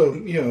also,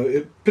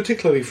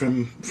 particularly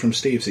from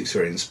Steve's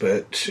experience,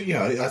 but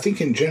I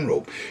think in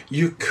general,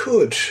 you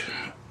could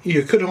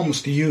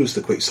almost use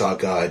the Quick Start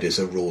Guide as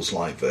a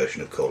rules-light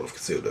version of Call of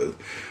Cthulhu.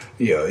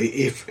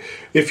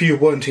 If you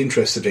weren't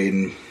interested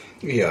in,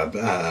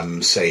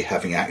 say,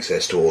 having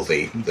access to all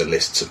the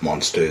lists of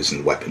monsters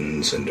and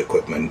weapons and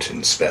equipment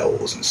and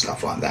spells and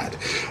stuff like that,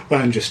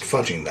 and just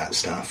fudging that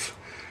stuff,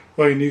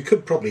 I mean, you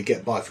could probably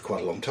get by for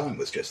quite a long time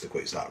with just the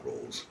Quick Start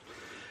rules.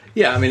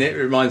 Yeah, I mean, it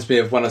reminds me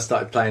of when I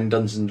started playing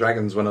Dungeons and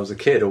Dragons when I was a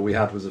kid. All we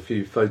had was a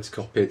few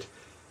photocopied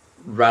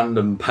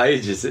random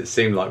pages. It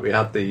seemed like we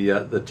had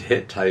the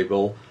hit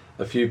table,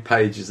 a few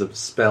pages of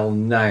spell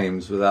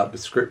names without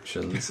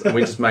descriptions, and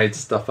we just made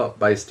stuff up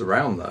based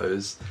around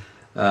those.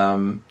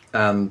 I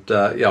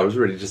was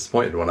really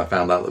disappointed when I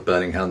found out that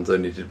Burning Hands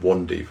only did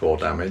 1d4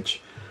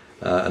 damage,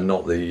 and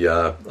not the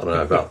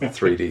about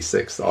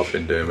 3d6 that I've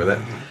been doing with it.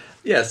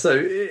 Yeah, so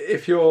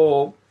if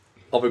you're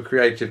of a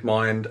creative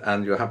mind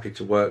and you're happy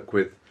to work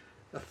with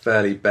a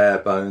fairly bare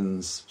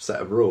bones set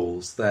of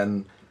rules,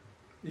 then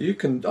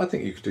I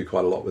think you could do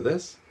quite a lot with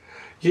this.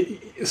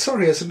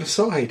 Sorry, as an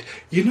aside,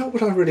 you know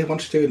what I really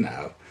want to do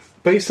now?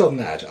 Based on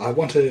that, I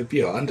want to,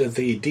 under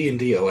the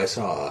D&D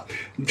OSR,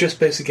 just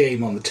base a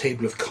game on the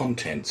table of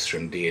contents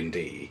from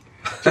D&D.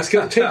 Just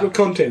get the table of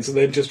contents and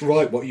then just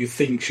write what you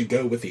think should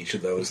go with each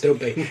of those. Don't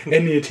pay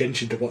any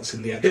attention to what's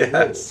in the actual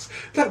rules.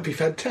 That would be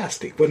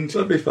fantastic, wouldn't it?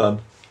 That'd be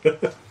fun.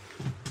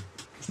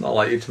 It's not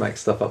like you to make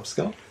stuff up,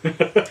 Scott.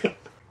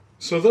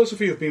 So those of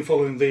you who've been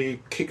following the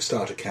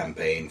Kickstarter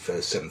campaign for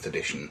 7th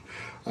edition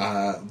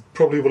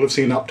probably will have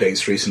seen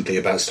updates recently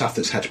about stuff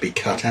that's had to be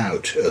cut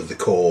out of the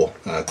core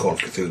Call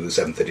of Cthulhu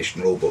 7th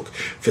edition rulebook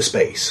for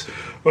space.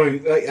 I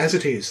mean, as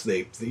it is,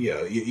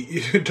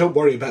 you don't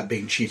worry about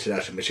being cheated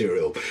out of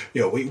material.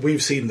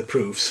 We've seen the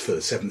proofs for the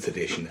 7th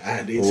edition,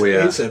 and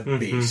it's a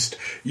beast.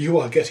 You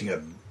are getting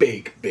a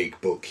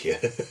big book here.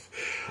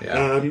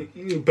 Yeah.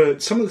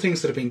 But some of the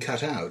things that have been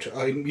cut out,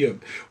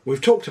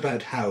 we've talked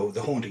about how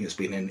the haunting has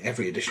been in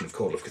every edition of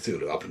Call of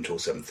Cthulhu up until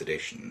 7th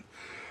edition.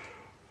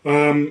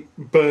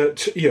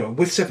 But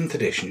with 7th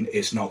edition,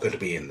 it's not going to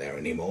be in there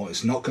anymore.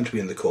 It's not going to be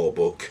in the core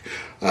book,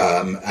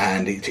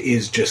 and it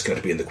is just going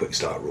to be in the Quick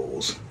Start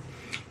rules.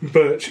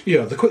 But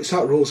the quick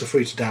start rules are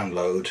free to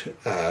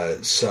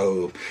download,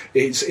 so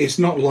it's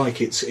not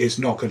like it's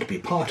not going to be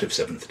part of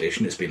 7th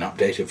edition. It's been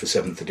updated for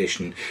 7th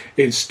edition.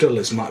 It's still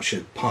as much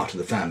a part of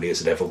the family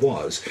as it ever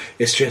was.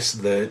 It's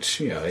just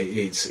that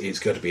it's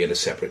going to be in a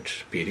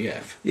separate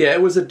PDF. Yeah,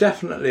 it was a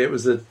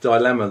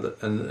dilemma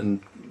that,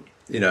 and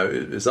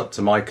it was up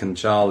to Mike and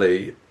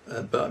Charlie.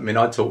 But I mean,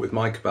 I talked with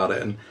Mike about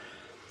it, and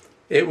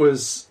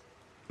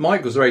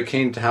Mike was very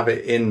keen to have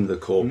it in the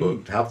core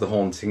book, to have the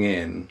haunting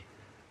in.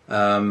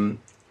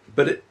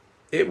 But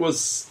it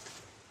was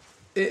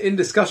in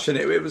discussion.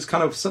 It was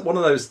kind of one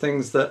of those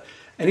things that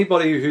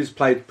anybody who's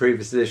played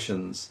previous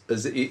editions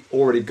has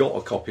already got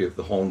a copy of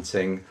the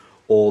haunting,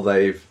 or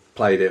they've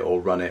played it or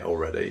run it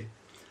already.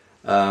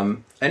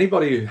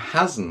 Anybody who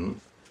hasn't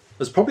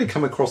has probably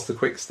come across the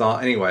quick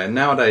start anyway. And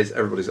nowadays,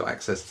 everybody's got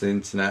access to the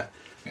internet.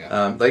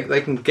 Yeah.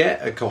 They can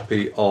get a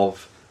copy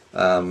of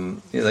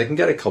they can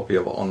get a copy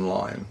of it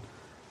online.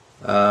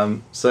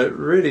 So it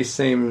really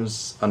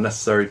seems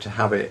unnecessary to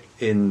have it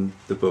in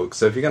the book.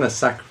 So if you're going to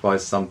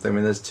sacrifice something, I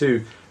mean, there's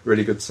 2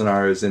 really good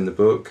scenarios in the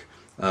book.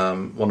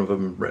 One of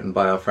them written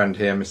by our friend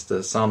here,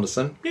 Mr.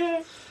 Sanderson.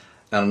 Yeah.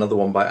 And another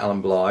one by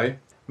Alan Bly.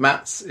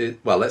 Matt's,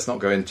 let's not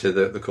go into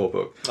the core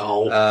book.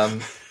 Oh.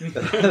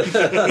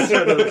 That's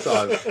for another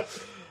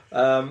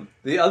time.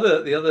 The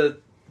other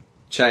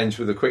change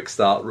with the quick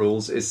start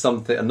rules is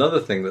another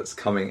thing that's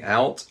coming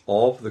out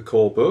of the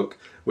core book,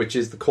 which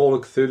is the Call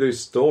of Cthulhu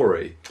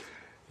story.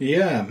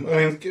 Yeah,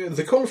 I mean,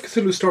 the Call of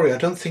Cthulhu story I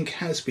don't think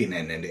has been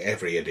in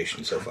every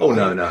edition so far. Oh,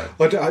 no.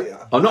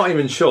 I'm not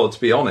even sure,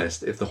 to be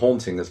honest, if the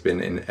haunting has been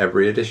in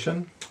every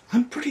edition.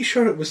 I'm pretty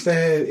sure it was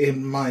there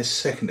in my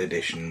 2nd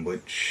edition,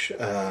 which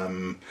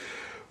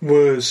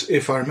was,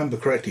 if I remember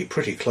correctly,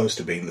 pretty close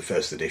to being the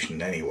 1st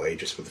edition anyway,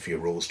 just with a few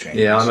rules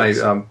changes.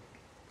 Yeah,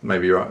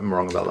 maybe I'm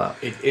wrong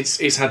about that.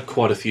 It's had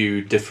quite a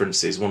few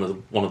differences. One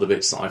of the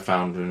bits that I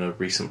found in a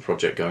recent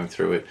project going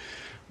through it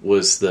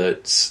was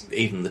that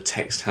even the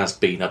text has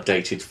been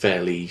updated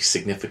fairly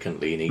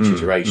significantly in each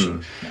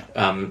iteration.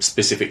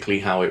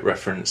 Specifically how it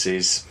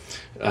references,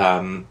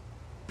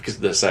 because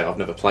they say I've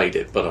never played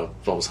it, but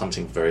I was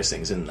hunting for various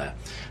things in there,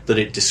 that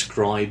it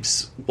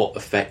describes what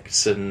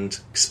effects and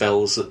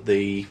spells that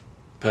the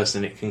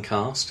person in it can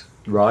cast.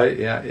 Right,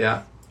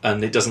 yeah.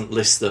 And it doesn't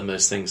list them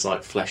as things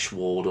like Flesh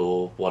Ward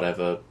or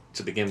whatever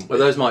to begin with. Well,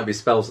 those might be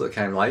spells that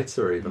came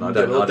later even. I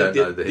don't know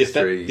the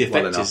history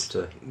well enough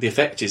to... The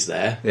effect is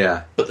there,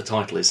 yeah, but the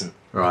title isn't.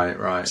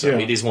 Right. So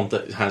it is one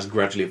that has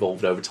gradually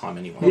evolved over time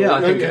anyway. Yeah,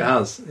 I think it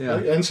has. Yeah.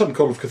 And some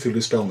Call of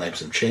Cthulhu spell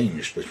names have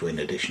changed between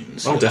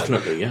editions. Oh,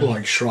 definitely,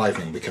 Like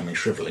Shriving becoming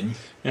Shriveling.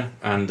 Yeah,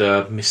 and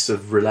Mist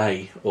of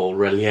Relay or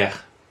Relier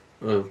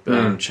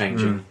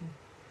changing.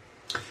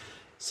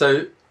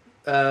 So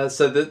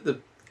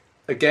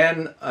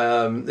again,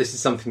 this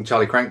is something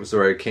Charlie Crank was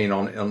very keen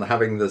on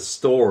having the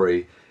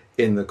story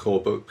in the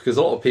core book, because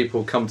a lot of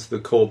people come to the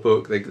core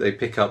book, they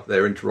pick up,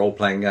 they're into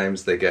role-playing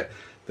games, they get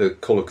the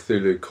Call of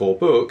Cthulhu core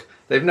book,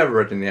 they've never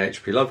read any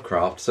H.P.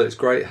 Lovecraft, so it's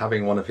great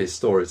having one of his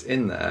stories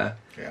in there.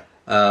 Yeah.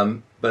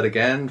 But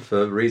again,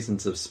 for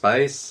reasons of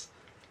space,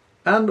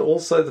 and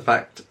also the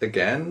fact,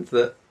 again,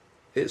 that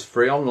it's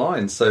free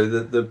online, so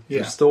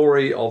the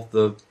story of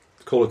the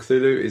Call of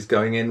Cthulhu is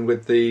going in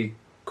with the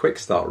quick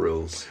start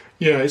rules.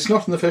 Yeah, it's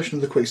not in the version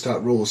of the Quick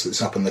Start rules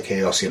that's up on the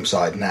Chaosium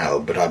site now,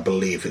 but I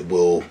believe it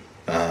will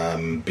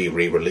be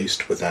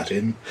re-released with that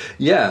in.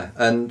 Yeah,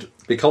 and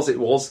because it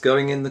was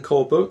going in the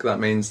core book, that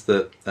means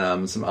that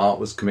some art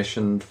was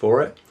commissioned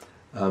for it.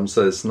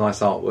 So there's some nice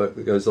artwork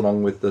that goes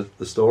along with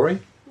the story,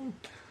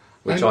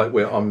 which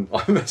I'm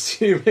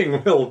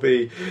assuming will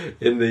be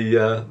in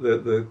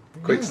the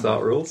Quick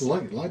Start rules.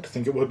 Like to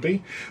think it would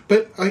be,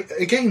 but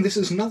again, this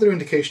is another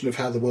indication of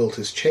how the world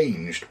has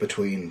changed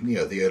between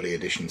the early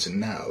editions and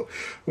now,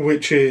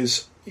 which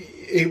is.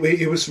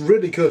 It was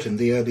really good in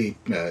the early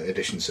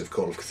editions of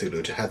Call of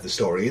Cthulhu to have the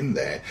story in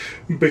there,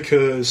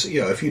 because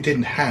if you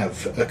didn't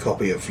have a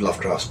copy of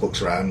Lovecraft's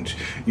books around,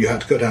 you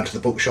had to go down to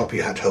the bookshop,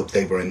 you had to hope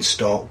they were in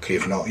stock,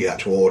 if not you had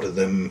to order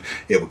them,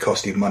 it would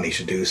cost you money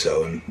to do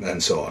so,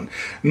 and so on.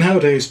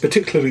 Nowadays,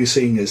 particularly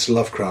seeing as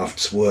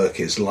Lovecraft's work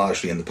is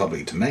largely in the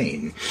public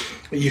domain,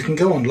 you can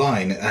go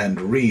online and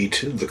read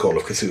the Call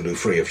of Cthulhu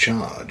free of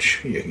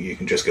charge. You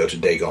can just go to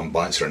Dagon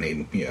Bytes or any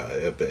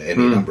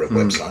number of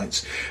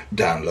websites,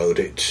 download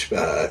it.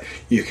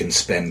 You can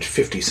spend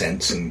 50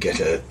 cents and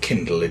get a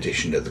Kindle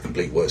edition of the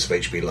complete works of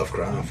H.P.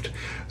 Lovecraft.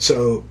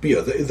 So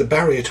the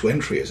barrier to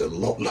entry is a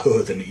lot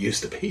lower than it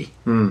used to be.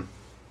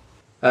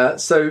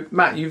 So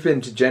Matt, you've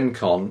been to Gen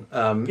Con.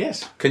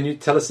 Yes. Can you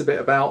tell us a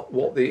bit about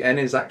what the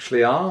Ennies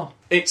actually are?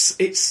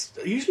 It's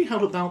usually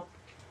held about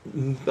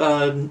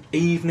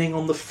evening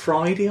on the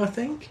Friday, I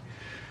think,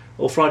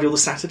 or Friday or the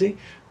Saturday.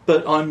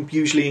 But I'm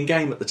usually in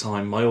game at the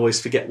time. I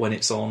always forget when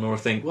it's on, or I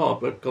think, well,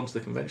 I've gone to the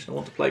convention, I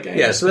want to play games.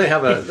 Yeah, so they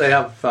have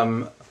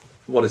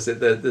what is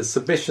it? The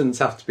submissions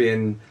have to be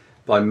in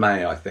by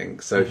May, I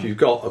think. So if you've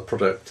got a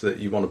product that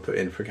you want to put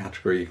in for a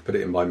category, you can put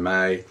it in by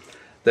May.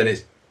 Then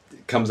it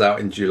comes out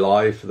in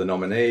July for the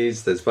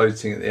nominees. There's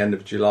voting at the end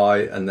of July,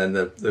 and then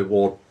the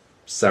award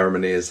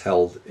ceremony is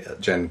held at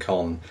Gen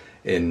Con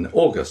in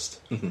August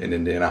in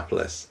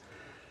Indianapolis.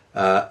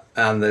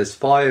 And there's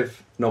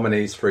 5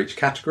 nominees for each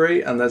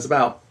category, and there's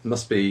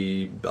must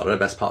be, I don't know,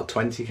 best part of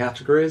 20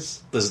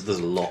 categories. There's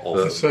a lot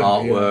For of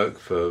artwork,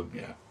 for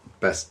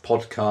best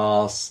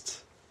podcast.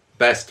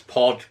 Best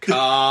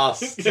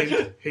podcast.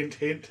 hint,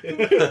 hint.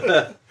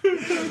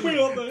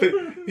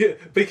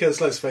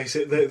 Because let's face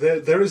it,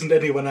 there isn't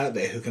anyone out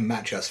there who can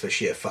match us for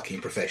sheer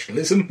fucking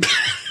professionalism.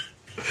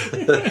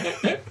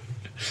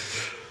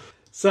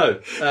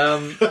 So,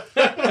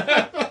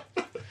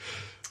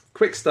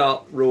 Quick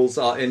Start rules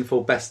are in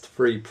for best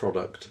free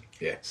product.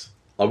 Yes.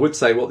 I would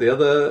say what the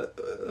other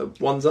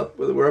ones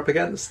we're up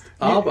against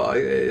are, but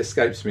it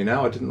escapes me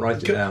now. I didn't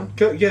write it down.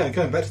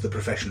 Going back to the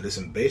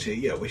professionalism bit,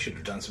 we should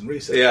have done some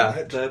research. Yeah.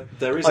 on that.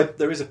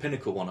 There is a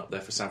pinnacle one up there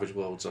for Savage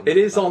Worlds. It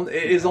is on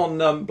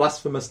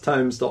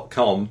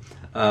blasphemoustomes.com.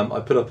 I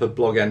put up a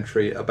blog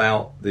entry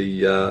about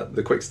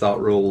the Quick Start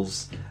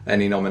rules,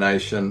 any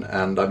nomination,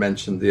 and I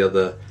mentioned the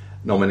other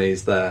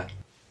nominees there.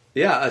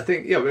 Yeah, I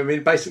think,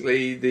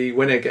 basically the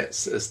winner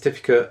gets a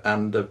certificate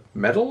and a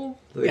medal.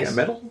 Do they get a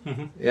medal?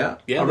 Mm-hmm. Yeah.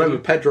 I remember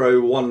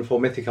Pedro won for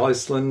Mythic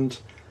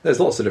Iceland. There's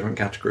lots of different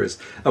categories.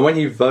 And when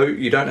you vote,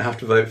 you don't have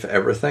to vote for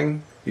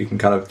everything. You can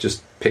kind of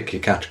just pick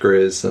your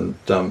categories and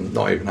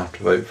not even have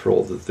to vote for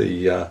all of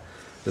the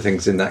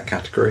things in that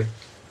category.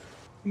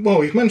 Well,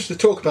 we've managed to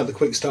talk about the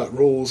Quick Start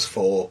rules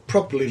for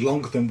probably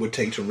longer than would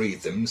take to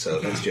read them, so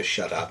let's just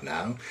shut up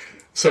now.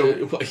 So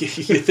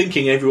you're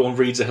thinking everyone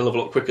reads a hell of a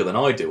lot quicker than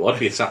I do. I'd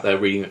be sat there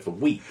reading it for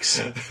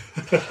weeks.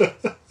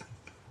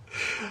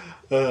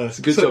 It's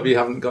a good job you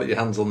haven't got your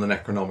hands on the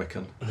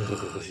Necronomicon.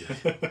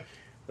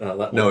 It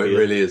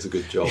really is a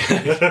good job.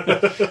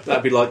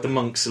 That'd be like the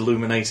monks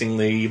illuminating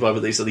the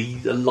Bible. These are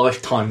the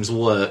lifetime's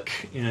work.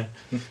 Yeah.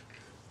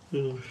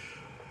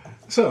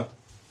 So,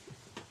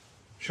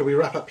 shall we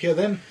wrap up here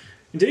then?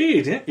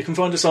 Indeed, yeah. You can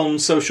find us on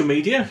social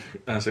media.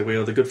 So we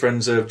are the Good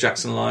Friends of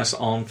Jackson Elias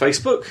on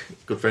Facebook,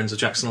 Good Friends of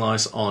Jackson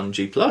Elias on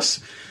G+,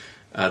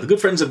 the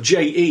Good Friends of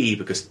JE,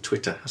 because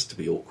Twitter has to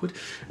be awkward,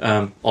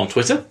 on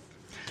Twitter.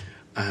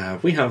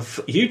 We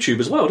have YouTube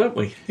as well, don't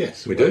we?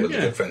 Yes, we do. With the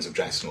Good Friends of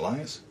Jackson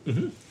Elias.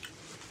 Mm-hmm.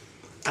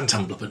 And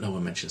Tumblr, but no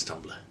one mentions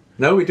Tumblr.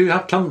 No, we do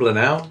have Tumblr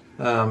now.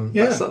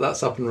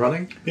 That's up and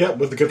running. Yeah,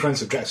 with the Good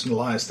Friends of Jackson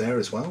Elias there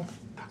as well.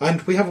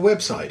 And we have a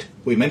website.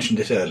 We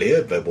mentioned it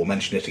earlier, but we'll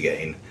mention it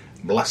again.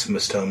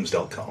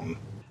 blasphemoustomes.com.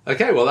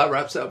 Okay, well that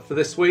wraps it up for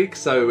this week,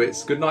 so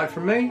it's good night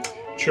from me.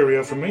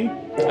 Cheerio from me.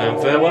 And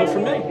farewell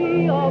from me.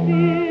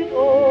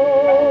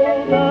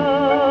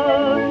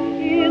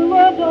 In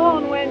the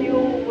dawn when you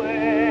wake,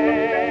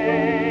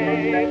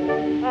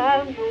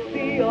 and you'll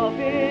be a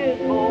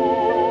bit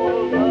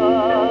older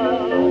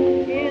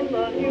in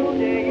the new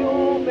day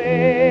you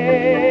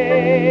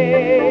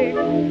make.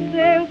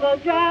 There's a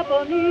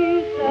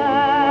Japanese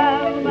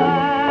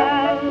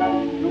sandman,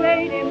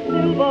 trade him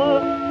silver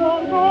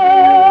for gold.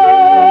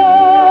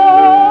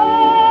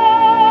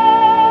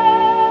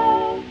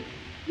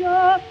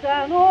 Just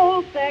an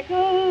old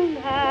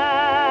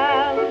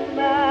second-hand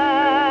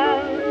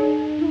man,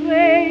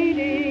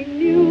 trading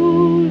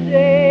new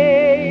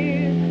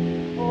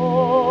days for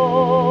old.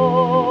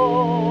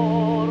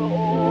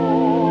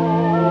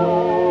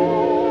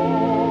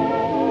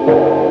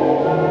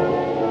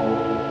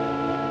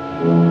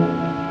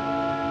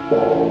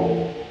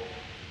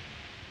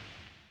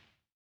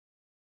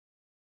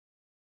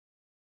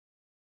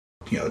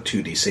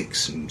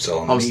 2d6 and so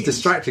on. I was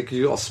distracted because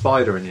you got a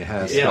spider in your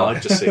hair. Yeah,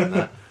 I've just seen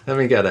that. Let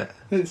me get it.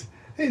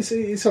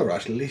 It's all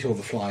right. At least all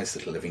the flies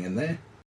that are living in there.